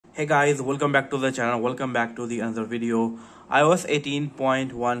Hey guys, welcome back to the channel. Welcome back to the another video. iOS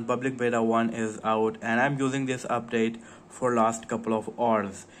 18.1 public beta 1 is out and I'm using this update for last couple of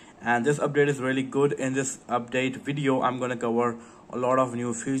hours. And this update is really good. In this update video, I'm going to cover a lot of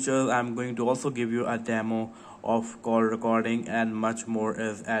new features. I'm going to also give you a demo of call recording and much more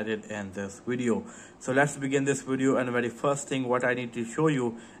is added in this video. So let's begin this video, and the very first thing what I need to show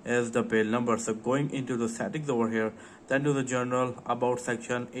you is the build number. So going into the settings over here, then to the general about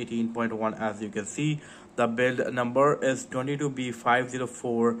section 18.1, as you can see the build number is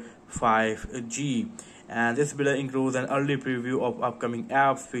 22B5045G, and this build includes an early preview of upcoming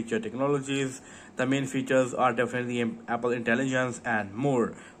apps, feature technologies. The main features are definitely Apple Intelligence and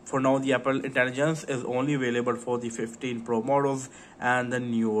more. For now, the Apple Intelligence is only available for the 15 Pro models and the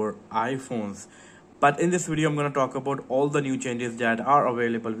newer iPhones. But in this video, I'm going to talk about all the new changes that are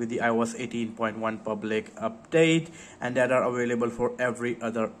available with the iOS 18.1 public update and that are available for every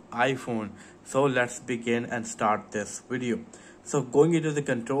other iPhone. So let's begin and start this video. So going into the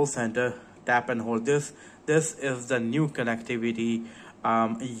control center, tap and hold this. This is the new connectivity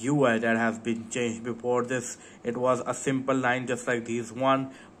UI that has been changed. Before this, it was a simple line just like this one,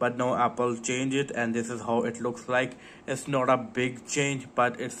 but now Apple changed it and this is how it looks like. It's not a big change,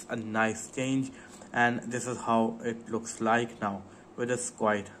 but it's a nice change, and this is how it looks like now, which is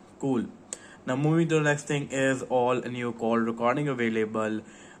quite cool. Now moving to the next thing is all new call recording available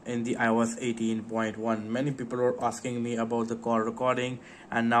in the iOS 18.1. Many people were asking me about the call recording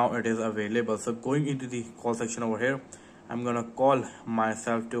and now it is available. So going into the call section over here, I'm gonna call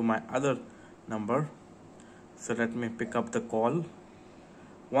myself to my other number. So let me pick up the call.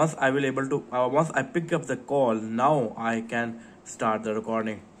 Once I pick up the call, now I can start the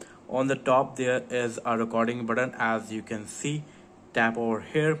recording. On the top there is a recording button, as you can see. Tap over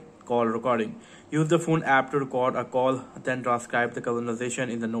here, call recording. Use the phone app to record a call, then transcribe the conversation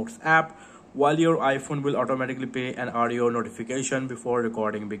in the Notes app, while your iPhone will automatically play an audio notification before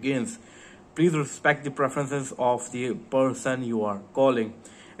recording begins. Please respect the preferences of the person you are calling.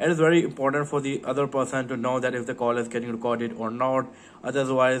 It is very important for the other person to know that if the call is getting recorded or not,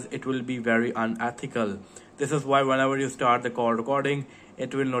 otherwise it will be very unethical. This is why whenever you start the call recording,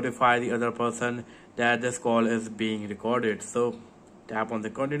 it will notify the other person that this call is being recorded. So tap on the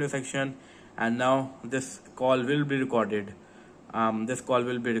continue section, and now this call will be recorded. This call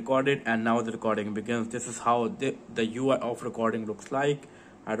will be recorded and now the recording begins. This is how the UI of recording looks like.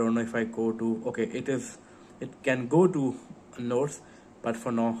 I don't know if I go to, okay, it can go to Notes, but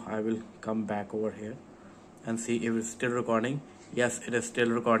for now I will come back over here and see if it's still recording. Yes, it is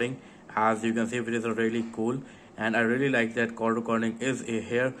still recording. As you can see, it is really cool, and I really like that call recording is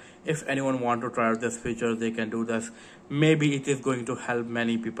here. If anyone want to try out this feature, they can do this. Maybe it is going to help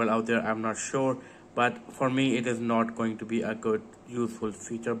many people out there, I'm not sure, but for me it is not going to be a good useful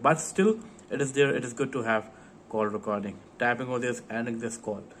feature, but still it is there. It is good to have call recording. Tapping on this, ending this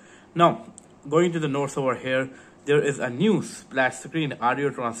call. Now going to the Notes over here, there is a new splash screen. Audio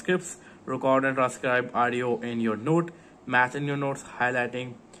transcripts, record and transcribe audio in your note, match in your notes,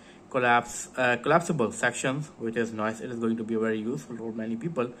 highlighting collapsible sections, which is nice. It is going to be very useful for many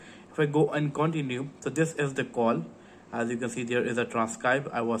people. If I go and continue, so this is the call. As you can see, there is a transcribe.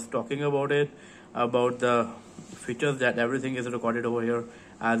 I was talking about it, about the features that everything is recorded over here,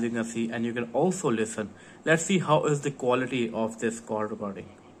 as you can see, and you can also listen. Let's see how is the quality of this call recording.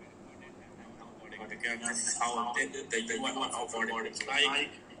 This is how the UI of recording is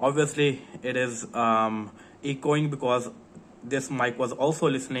like. Obviously it is echoing because this mic was also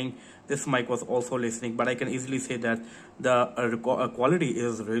listening, but I can easily say that the quality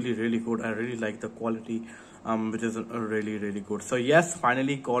is really good. I really like the quality, which is really good. So yes,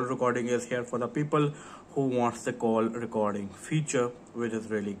 finally call recording is here for the people who wants the call recording feature, which is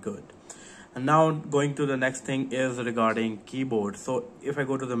really good. And now going to the next thing is regarding keyboard. So if I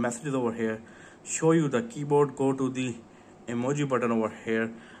go to the messages over here, show you the keyboard, go to the emoji button over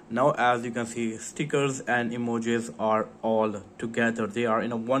here. Now as you can see, stickers and emojis are all together. They are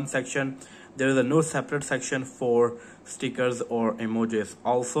in a one section. There is no separate section for stickers or emojis.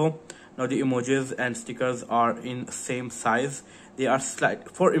 Also, now the emojis and stickers are in same size. They are slight.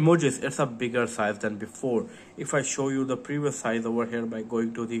 For emojis, it's a bigger size than before. If I show you the previous size over here by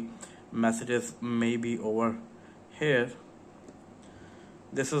going to the messages, maybe over here,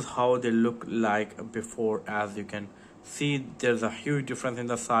 this is how they look like before. As you can see, there's a huge difference in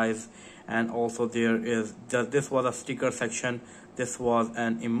the size, and also there is this was a sticker section, this was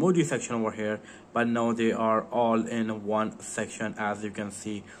an emoji section over here, but now they are all in one section. As you can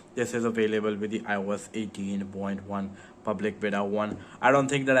see, this is available with the iOS 18.1 public beta 1. I don't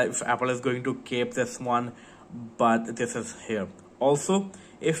think that if Apple is going to keep this one, but this is here. Also,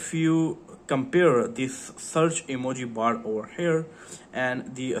 if you compare this search emoji bar over here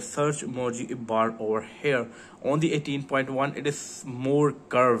and the search emoji bar over here on the 18.1, it is more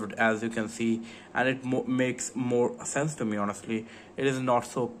curved, as you can see, and it makes more sense to me. Honestly, it is not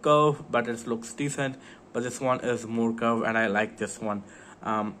so curved, but it looks decent. But this one is more curved and I like this one.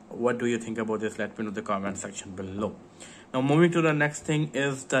 What do you think about this? Let me know in the comment section below. Now moving to the next thing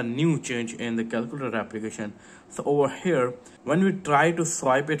is the new change in the calculator application. So over here, when we try to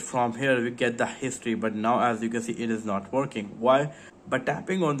swipe it from here, we get the history, but now as you can see, it is not working. Why? By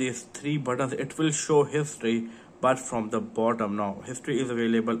tapping on these three buttons, it will show history, but from the bottom. Now history is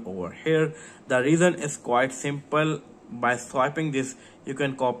available over here. The reason is quite simple. By swiping this, you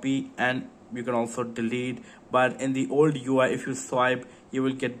can copy and you can also delete, but in the old UI, if you swipe, you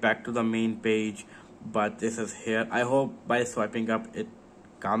will get back to the main page, but this is here. I hope by swiping up it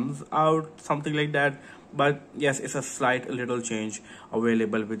comes out something like that. But yes, it's a slight little change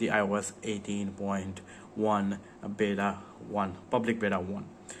available with the iOS 18.1 beta 1, public beta 1.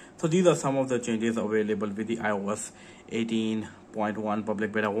 So these are some of the changes available with the iOS 18.1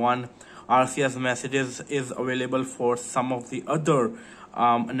 public beta 1. RCS messages is available for some of the other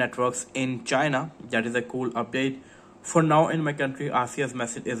networks in China. That is a cool update. For now in my country, RCS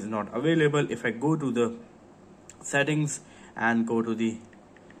message is not available. If I go to the settings and go to the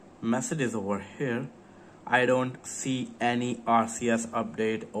messages over here, I don't see any RCS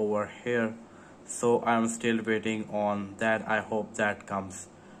update over here. So I'm still waiting on that. I hope that comes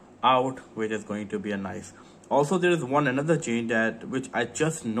out, which is going to be a nice. Also, there is another change that which I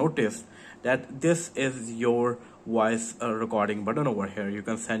just noticed, that this is your voice recording button over here. You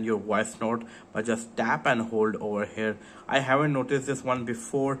can send your voice note by just tap and hold over here. I haven't noticed this one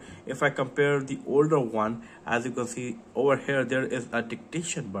before. If I compare the older one, as you can see over here, there is a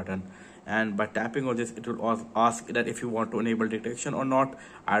dictation button, and by tapping on this, it will ask that if you want to enable dictation or not.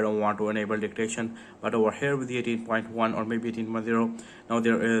 I don't want to enable dictation, but over here with the 18.1 or maybe 18.0, now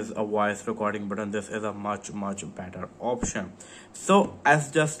there is a voice recording button. This is a much better option. So as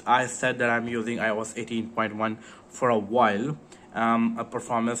just I said that I'm using iOS 18.1 for a while.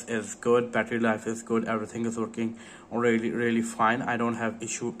 Performance is good, battery life is good, everything is working really fine. I don't have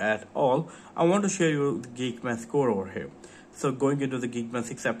issue at all. I want to share you the Geekbench score over here. So going into the Geekbench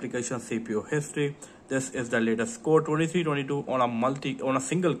 6 application CPU history, this is the latest score: 2322 on a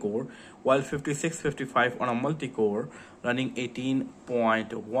single core, while 5655 on a multi-core, running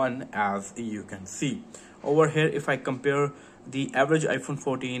 18.1, as you can see over here. If I compare the average iPhone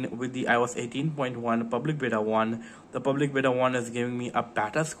 14 with the iOS 18.1 public beta 1, the public beta 1 is giving me a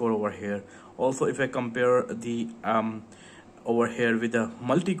better score over here. Also, if I compare the over here with the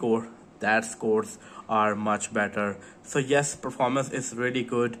multi-core, that scores are much better. So yes, performance is really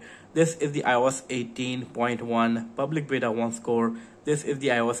good. This is the iOS 18.1 public beta 1 score. This is the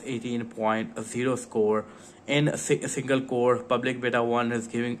iOS 18.0 score. In a single core, public beta 1 is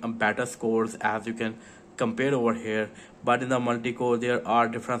giving a better scores, as you can compare over here, but in the multi-core there are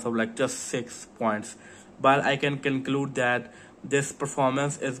difference of like just 6 points. But I can conclude that this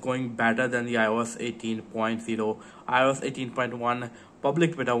performance is going better than the iOS 18.0. iOS 18.1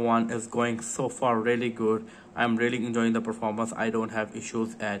 public beta 1 is going so far really good. I'm really enjoying the performance. I don't have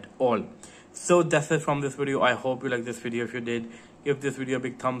issues at all. So that's it from this video. I hope you like this video. If you did, give this video a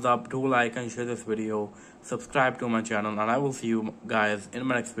big thumbs up, do like and share this video, subscribe to my channel, and I will see you guys in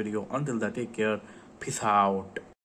my next video. Until then, take care, peace out.